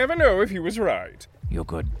just never know if he was right. You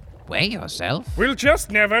could weigh yourself. We'll just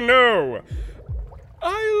never know.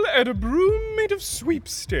 I'll add a broom made of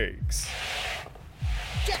sweepstakes.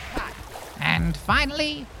 Jackpot! And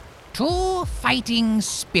finally, 2 fighting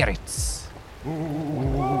spirits.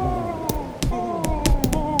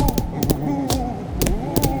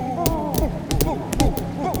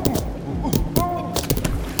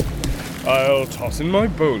 I'll toss in my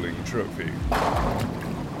bowling trophy.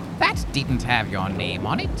 That didn't have your name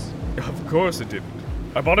on it. Of course it didn't.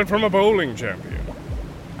 I bought it from a bowling champion.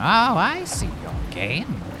 Oh, I see your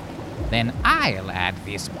game. Then I'll add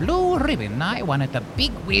this blue ribbon I won at the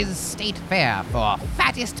Big Wiz State Fair for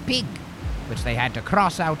Fattest Pig, which they had to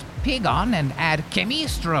cross out pig on and add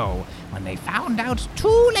chemistro when they found out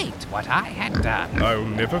too late what I had done. I'll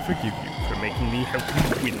never forgive you for making me help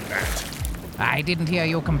you win that. I didn't hear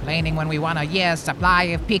you complaining when we won a year's supply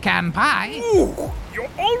of pecan pie. Ooh, you're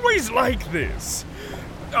always like this.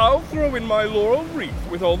 I'll throw in my laurel wreath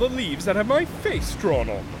with all the leaves that have my face drawn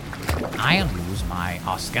on them. I'll use my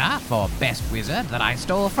Oscar for Best Wizard that I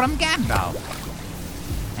stole from Gandalf.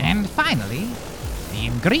 And finally, the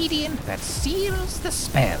ingredient that seals the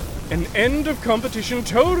spell. An end of competition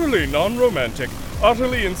totally non-romantic,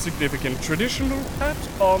 utterly insignificant, traditional pat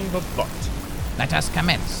on the butt. Let us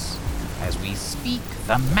commence as we speak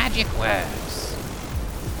the magic words.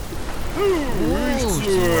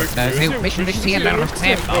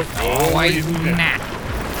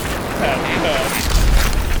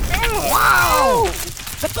 Wow!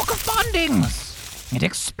 The Book of Bondings! It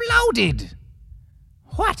exploded!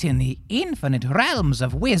 What in the infinite realms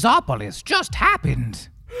of Wizopolis just happened?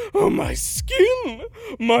 Oh, my skin!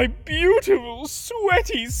 My beautiful,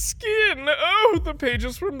 sweaty skin! Oh, the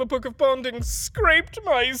pages from the Book of Bondings scraped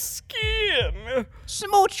my skin!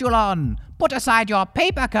 Smoochulon, put aside your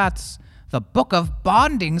paper cuts. The Book of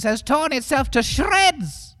Bondings has torn itself to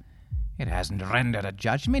shreds. It hasn't rendered a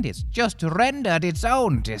judgment, it's just rendered its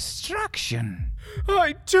own destruction.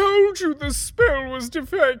 I told you the spell was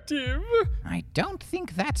defective. I don't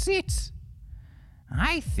think that's it.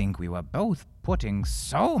 I think we were both putting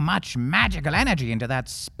so much magical energy into that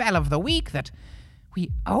spell of the week that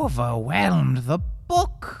we overwhelmed the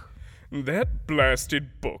book. That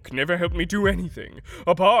blasted book never helped me do anything,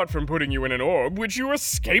 apart from putting you in an orb which you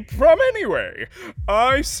escaped from anyway.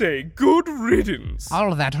 I say good riddance.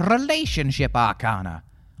 All that relationship arcana,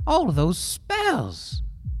 all those spells,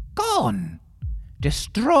 gone.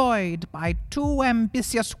 Destroyed by 2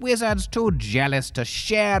 ambitious wizards too jealous to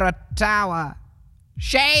share a tower.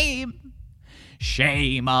 Shame!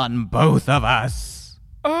 Shame on both of us.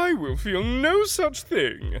 I will feel no such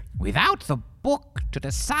thing. Without the book to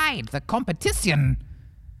decide the competition,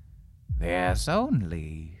 there's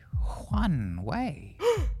only one way.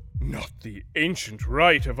 Not the ancient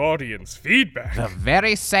right of audience feedback. The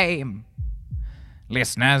very same.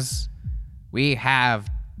 Listeners, we have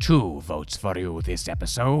 2 votes for you this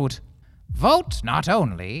episode. Vote not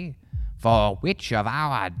only for which of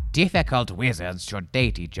our difficult wizards should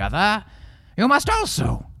date each other, you must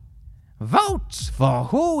also vote for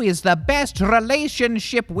who is the best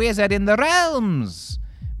relationship wizard in the realms,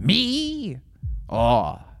 me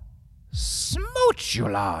or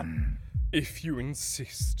Smoochulon. If you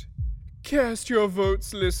insist. Cast your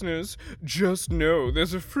votes, listeners. Just know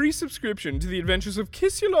there's a free subscription to the adventures of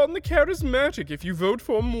Kissulon the Charismatic if you vote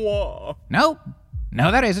for moi. No,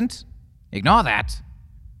 there isn't. Ignore that.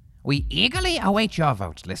 We eagerly await your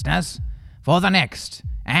votes, listeners, for the next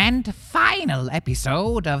and final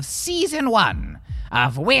episode of Season 1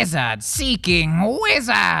 of Wizard Seeking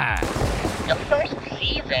Wizard. The first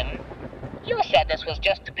season? You said this was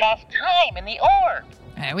just to pass time in the orb.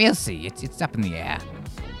 We'll see. It's up in the air.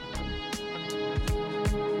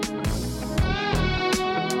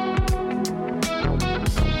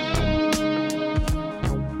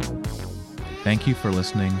 Thank you for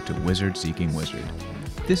listening to Wizard Seeking Wizard.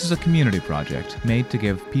 This is a community project made to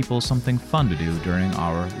give people something fun to do during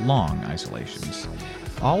our long isolations.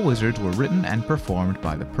 All wizards were written and performed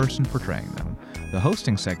by the person portraying them. The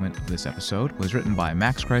hosting segment of this episode was written by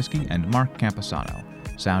Max Kreisky and Mark Camposano.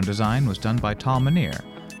 Sound design was done by Tal Manier.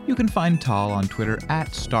 You can find Tal on Twitter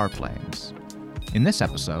 @Starplanes. In this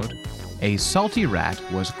episode, a salty rat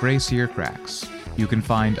was Gracier Cracks. You can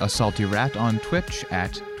find a salty rat on Twitch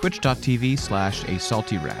at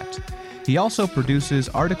twitch.tv/asaltyrat. He also produces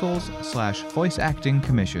articles/voice acting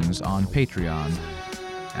commissions on Patreon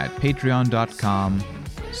at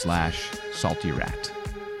patreon.com/saltyrat.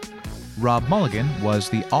 Rob Mulligan was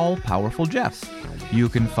the all-powerful Jeff. You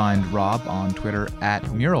can find Rob on Twitter at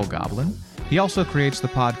MuralGoblin. He also creates the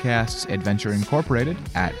podcasts Adventure Incorporated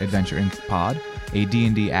at Adventure Inc. Pod, a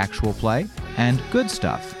D&D actual play, and Good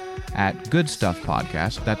Stuff at Good Stuff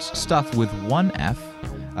Podcast. That's stuff with one F,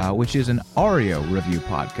 which is an Oreo review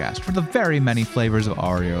podcast for the very many flavors of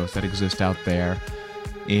Oreos that exist out there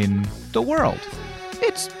in the world.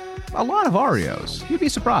 It's a lot of Oreos. You'd be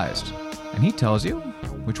surprised. And he tells you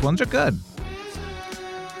which ones are good.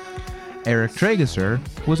 Eric Trageser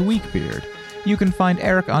was Weakbeard. You can find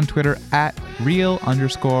Eric on Twitter at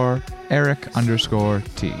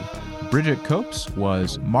real_Eric_T. Bridget Copes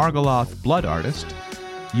was Margoloth Blood Artist.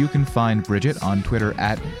 You can find Bridget on Twitter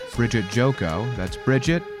at Bridget Joko. That's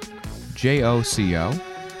Bridget, Joco.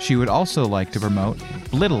 She would also like to promote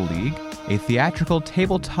Blittle League, a theatrical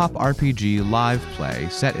tabletop RPG live play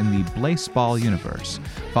set in the Blaseball universe.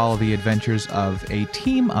 Follow the adventures of a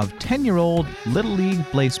team of 10-year-old Little League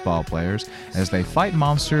Blaseball players as they fight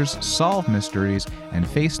monsters, solve mysteries, and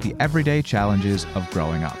face the everyday challenges of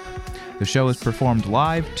growing up. The show is performed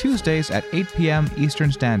live Tuesdays at 8 p.m.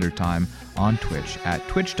 Eastern Standard Time on Twitch at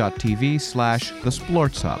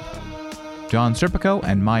twitch.tv/thesplortshub. John Serpico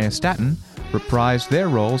and Maya Staten reprised their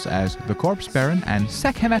roles as the Corpse Baron and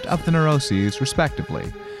Sekhmet of the Neuroses,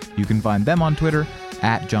 respectively. You can find them on Twitter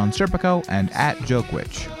at John Serpico and at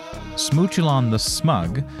Jokewitch. Smoochulon the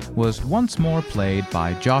Smug was once more played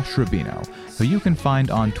by Josh Rubino, who you can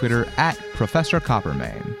find on Twitter at Professor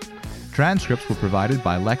Coppermane. Transcripts were provided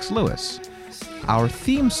by Lex Lewis. Our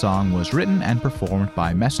theme song was written and performed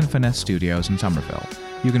by Mess and Finesse Studios in Somerville.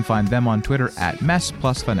 You can find them on Twitter at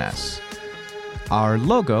Mess+Finesse. Our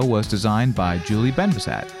logo was designed by Julie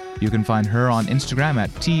Benbasat. You can find her on Instagram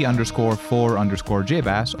at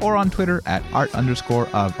T_4_JBass or on Twitter at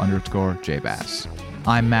art_of_JBass.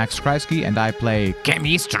 I'm Max Kreisky and I play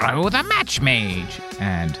Chemistro the Match Mage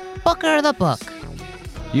and Booker the Book.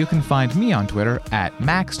 You can find me on Twitter at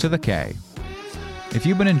Max_K. If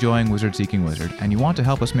you've been enjoying Wizard Seeking Wizard and you want to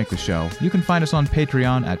help us make the show, you can find us on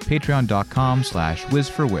Patreon at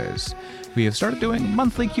patreon.com/whizforwiz. We have started doing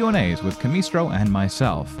monthly Q&As with Camistro and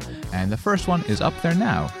myself, and the first one is up there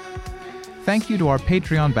now. Thank you to our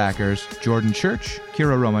Patreon backers, Jordan Church,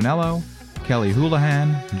 Kira Romanello, Kelly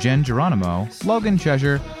Houlihan, Jen Geronimo, Logan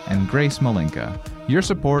Cheshire, and Grace Malinka. Your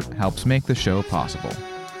support helps make the show possible.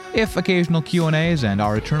 If occasional Q&As and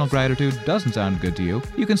our eternal gratitude doesn't sound good to you,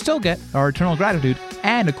 you can still get our eternal gratitude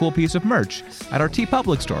and a cool piece of merch at our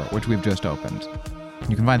TeePublic store, which we've just opened.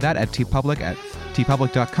 You can find that at TeePublic at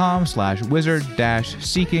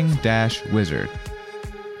tpublic.com/wizard-seeking-wizard.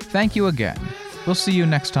 Thank you again. We'll see you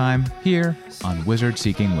next time here on Wizard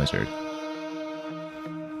Seeking Wizard.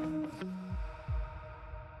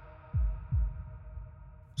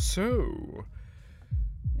 So,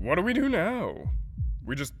 what do we do now?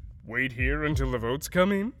 We just wait here until the votes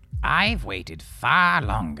come in? I've waited far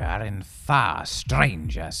longer in far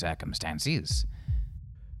stranger circumstances.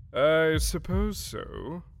 I suppose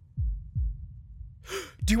so.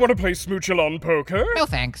 Do you want to play Smoochulon poker? No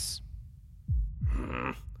thanks.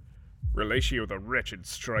 Relatio the Wretched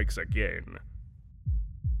strikes again.